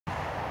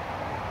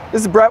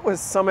This is Brett with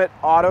Summit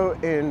Auto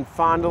in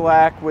Fond du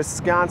Lac,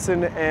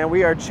 Wisconsin, and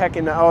we are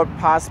checking out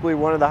possibly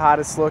one of the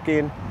hottest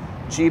looking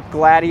Jeep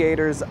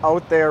Gladiators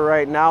out there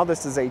right now.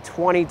 This is a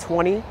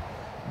 2020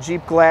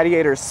 Jeep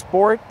Gladiator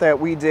Sport that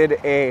we did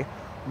a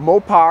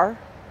Mopar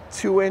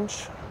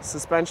 2-inch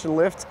suspension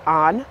lift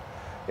on.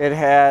 It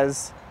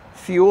has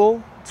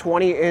fuel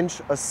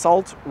 20-inch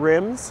assault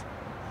rims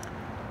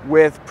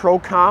with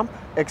ProComp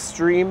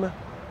Xtreme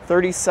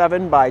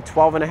 37 by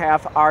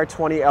 12.5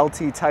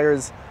 R20 LT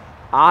tires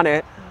on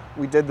it.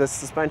 We did the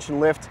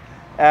suspension lift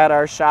at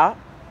our shop,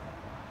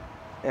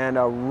 and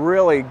a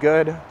really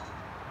good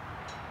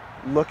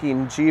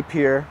looking Jeep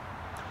here.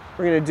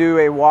 We're going to do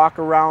a walk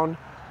around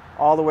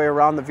all the way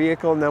around the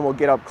vehicle, and then we'll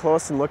get up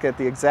close and look at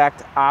the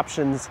exact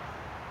options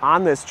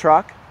on this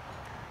truck.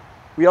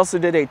 We also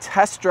did a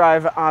test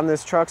drive on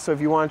this truck, so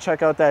if you want to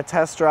check out that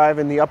test drive,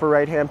 in the upper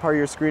right hand part of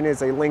your screen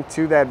is a link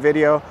to that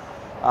video.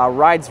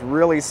 Rides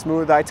really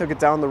smooth. I took it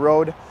down the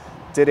road,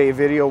 did a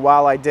video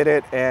while I did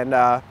it,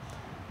 and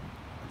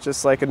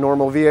just like a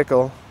normal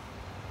vehicle.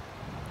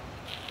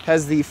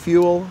 Has the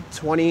fuel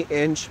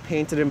 20-inch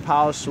painted and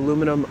polished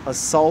aluminum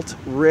assault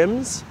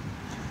rims,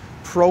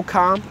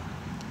 ProComp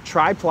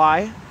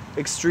tri-ply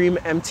Xtreme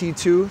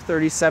MT2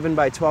 37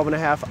 by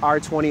 12.5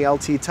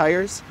 R20 LT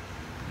tires.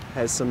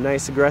 Has some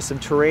nice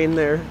aggressive terrain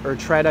there, or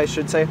tread I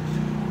should say.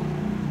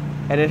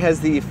 And it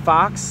has the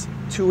Fox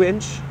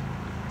 2-inch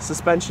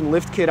suspension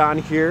lift kit on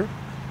here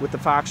with the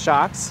Fox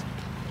shocks.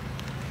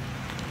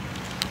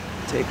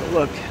 Take a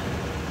look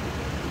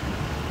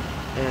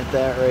at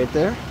that right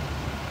there.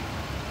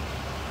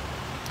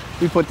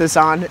 We put this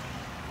on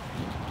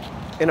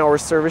in our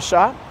service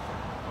shop.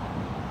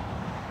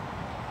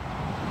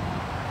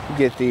 You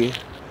get the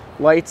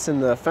lights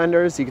and the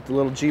fenders. You get the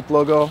little Jeep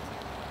logo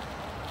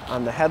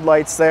on the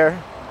headlights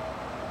there.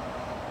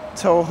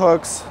 Tow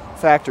hooks,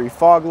 factory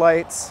fog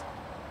lights.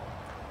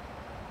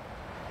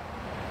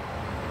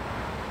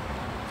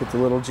 Get the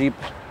little Jeep,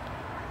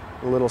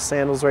 the little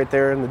sandals right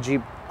there, and the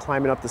Jeep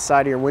climbing up the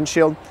side of your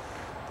windshield.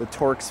 The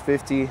Torx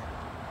 50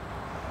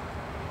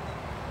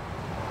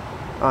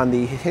 on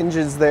the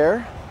hinges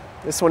there.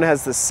 This one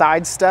has the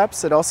side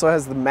steps. It also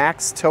has the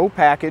max tow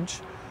package.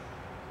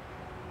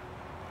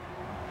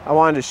 I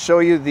wanted to show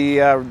you the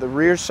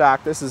rear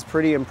shock. This is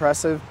pretty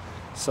impressive.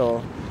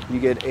 So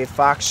you get a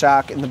Fox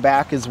shock in the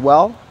back as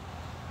well.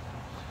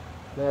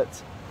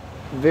 That's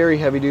very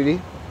heavy duty.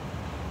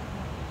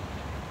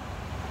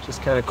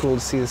 Just kind of cool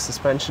to see the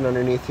suspension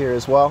underneath here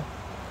as well.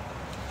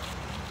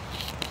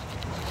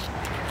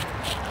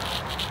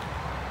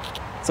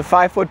 It's a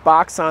 5-foot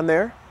box on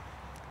there.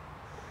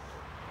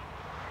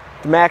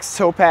 The max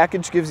tow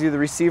package gives you the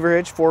receiver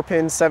hitch,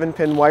 4-pin,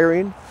 7-pin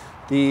wiring.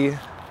 The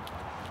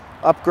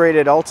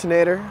upgraded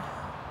alternator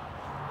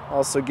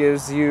also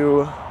gives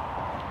you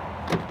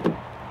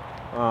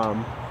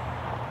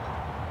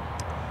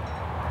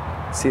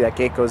see, that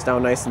gate goes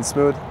down nice and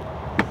smooth.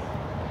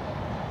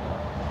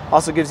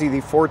 Also gives you the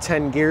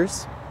 410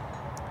 gears.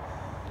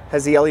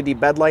 Has the LED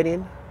bed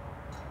lighting.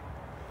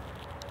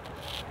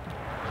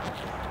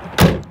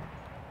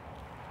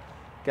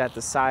 Got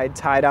the side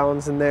tie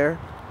downs in there.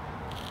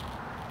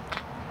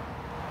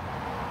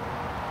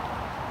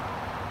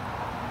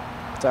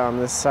 Down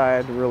this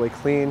side, really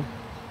clean.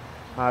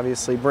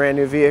 Obviously brand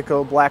new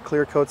vehicle. Black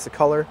clear coat's the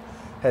color.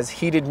 Has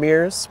heated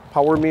mirrors,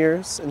 power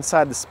mirrors.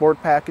 Inside the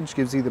sport package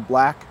gives you the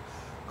black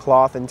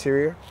cloth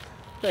interior.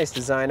 Nice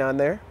design on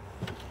there.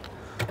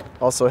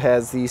 Also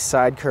has the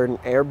side curtain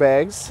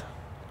airbags.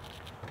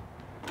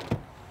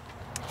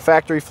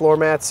 Factory floor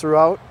mats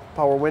throughout.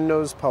 Power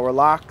windows, power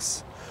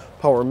locks,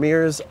 power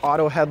mirrors,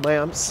 auto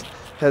headlamps.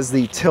 Has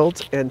the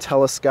tilt and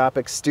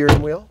telescopic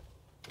steering wheel.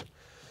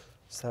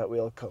 So that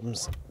wheel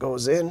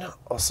goes in,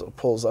 also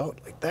pulls out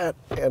like that,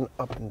 and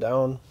up and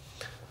down.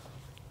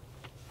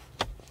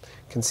 You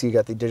can see you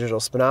got the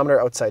digital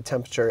speedometer, outside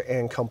temperature,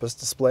 and compass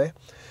display.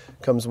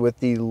 Comes with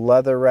the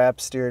leather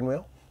wrapped steering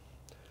wheel.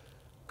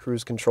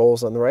 Cruise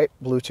controls on the right,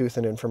 Bluetooth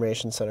and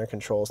information center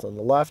controls on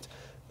the left.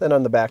 Then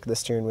on the back of the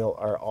steering wheel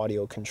are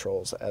audio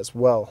controls as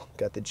well.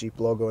 Got the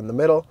Jeep logo in the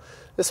middle.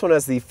 This one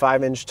has the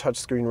 5-inch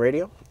touchscreen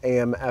radio,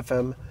 AM,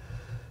 FM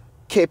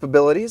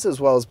capabilities,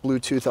 as well as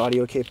Bluetooth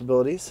audio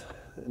capabilities.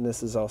 And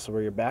this is also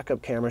where your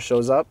backup camera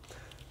shows up,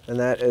 and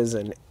that is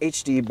an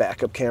HD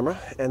backup camera.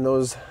 And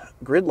those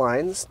grid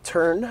lines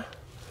turn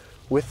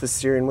with the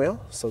steering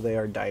wheel, so they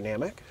are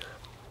dynamic.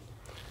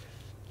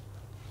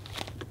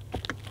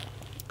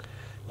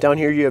 Down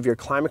here you have your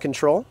climate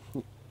control,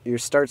 your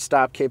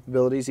start-stop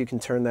capabilities. You can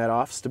turn that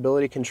off.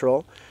 Stability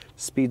control,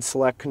 speed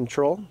select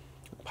control,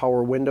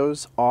 power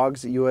windows,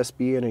 AUX,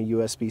 USB, and a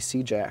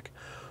USB-C jack.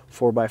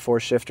 4x4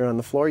 shifter on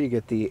the floor. You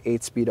get the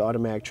 8-speed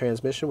automatic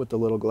transmission with the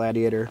little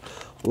Gladiator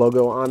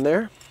logo on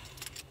there.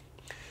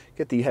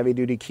 Get the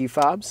heavy-duty key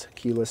fobs,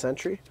 keyless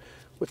entry,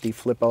 with the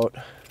flip-out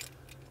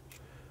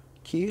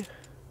key.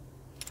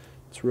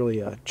 It's really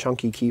a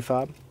chunky key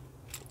fob.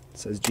 It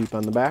says Jeep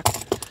on the back.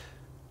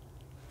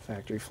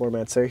 Factory floor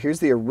mats there. Here's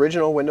the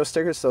original window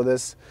sticker. So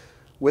this,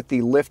 with the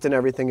lift and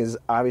everything, is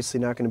obviously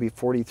not going to be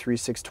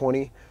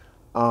 43,620.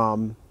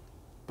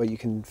 but you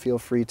can feel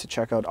free to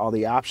check out all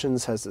the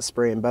options. Has the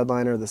spray and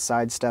bedliner, the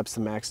side steps, the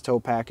max tow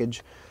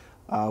package,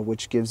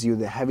 which gives you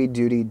the heavy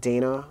duty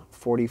Dana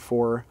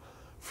 44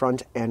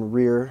 front and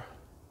rear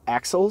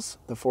axles,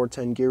 the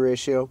 410 gear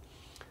ratio,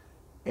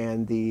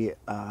 and the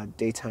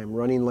daytime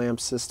running lamp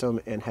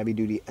system and heavy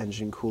duty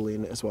engine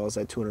cooling, as well as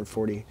that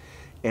 240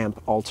 amp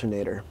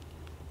alternator.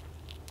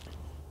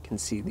 You can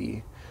see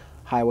the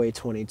Highway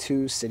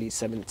 22, City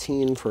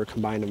 17 for a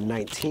combined of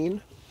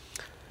 19.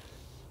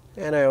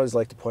 And I always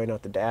like to point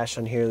out the dash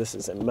on here. This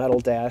is a metal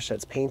dash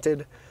that's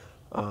painted.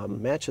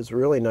 Matches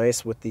really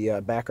nice with the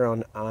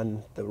background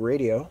on the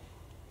radio.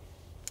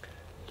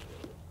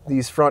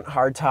 These front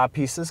hardtop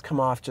pieces come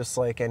off just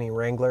like any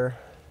Wrangler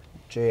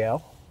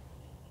JL.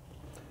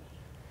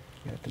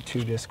 You got the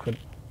two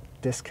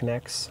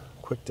disconnects,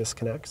 quick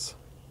disconnects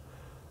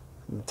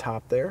on the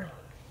top there.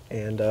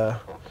 And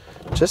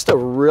just a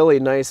really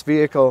nice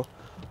vehicle.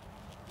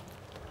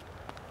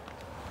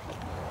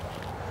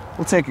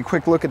 We'll take a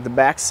quick look at the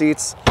back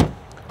seats.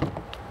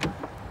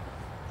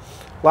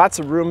 Lots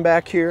of room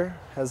back here.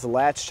 Has the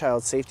Latch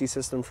child safety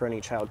system for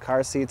any child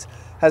car seats.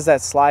 Has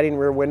that sliding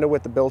rear window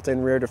with the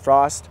built-in rear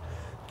defrost.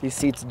 These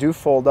seats do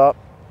fold up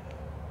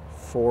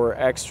for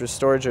extra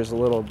storage. There's a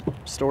little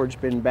storage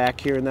bin back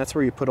here, and that's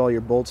where you put all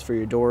your bolts for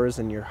your doors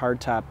and your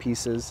hardtop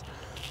pieces.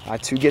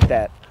 To get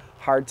that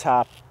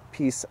hardtop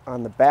piece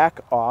on the back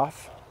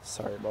off,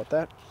 sorry about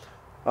that,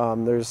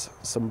 there's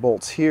some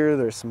bolts here.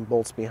 There's some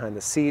bolts behind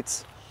the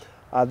seats.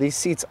 These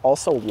seats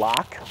also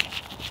lock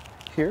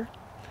here,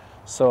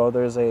 so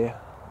there's a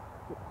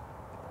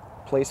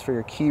place for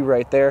your key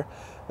right there,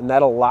 and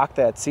that'll lock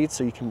that seat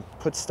so you can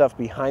put stuff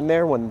behind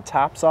there when the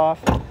top's off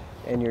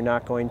and you're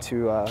not going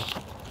to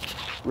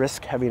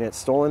risk having it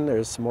stolen.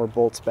 There's some more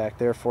bolts back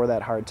there for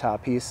that hard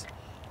top piece.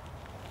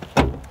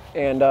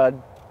 And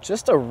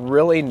just a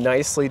really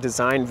nicely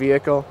designed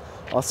vehicle.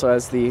 Also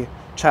has the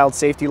child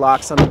safety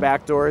locks on the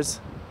back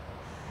doors.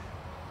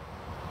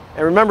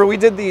 And remember, we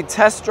did the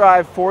test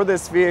drive for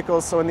this vehicle,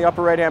 so in the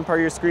upper right hand part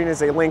of your screen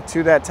is a link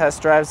to that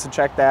test drive, so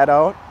check that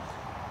out.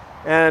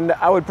 And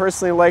I would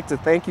personally like to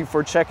thank you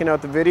for checking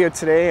out the video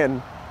today, and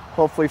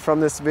hopefully from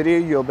this video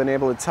you'll been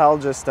able to tell,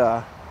 just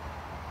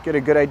get a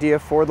good idea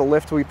for the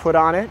lift we put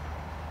on it,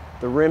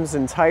 the rims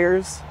and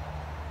tires,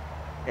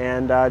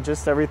 and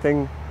just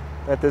everything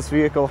that this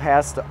vehicle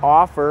has to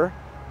offer.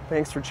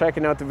 Thanks for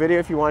checking out the video.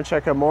 If you want to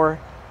check out more,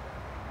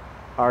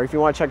 or if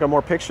you want to check out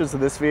more pictures of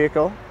this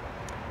vehicle,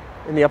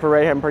 in the upper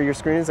right hand part of your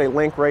screen is a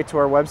link right to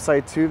our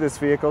website to this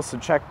vehicle, so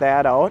check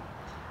that out.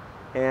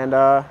 And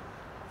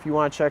if you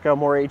want to check out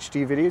more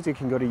HD videos, you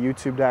can go to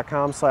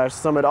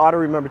youtube.com/SummitAuto.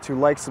 Remember to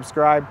like,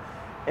 subscribe,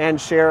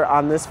 and share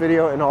on this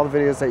video and all the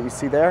videos that you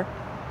see there.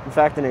 In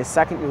fact, in a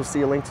second, you'll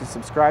see a link to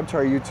subscribe to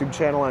our YouTube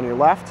channel on your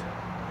left,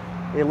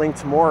 a link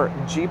to more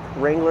Jeep,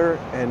 Wrangler,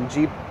 and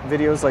Jeep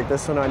videos like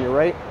this one on your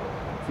right.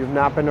 If you've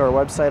not been to our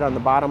website, on the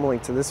bottom, a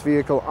link to this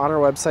vehicle on our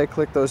website.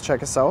 Click those,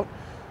 check us out.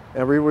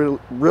 And we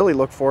really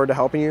look forward to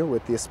helping you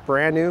with this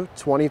brand new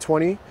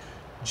 2020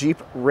 Jeep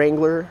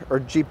Wrangler or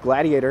Jeep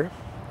Gladiator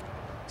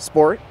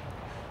Sport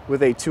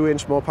with a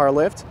 2-inch Mopar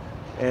lift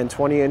and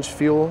 20-inch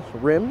fuel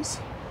rims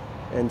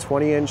and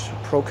 20-inch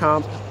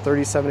ProComp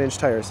 37-inch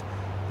tires.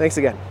 Thanks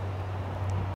again.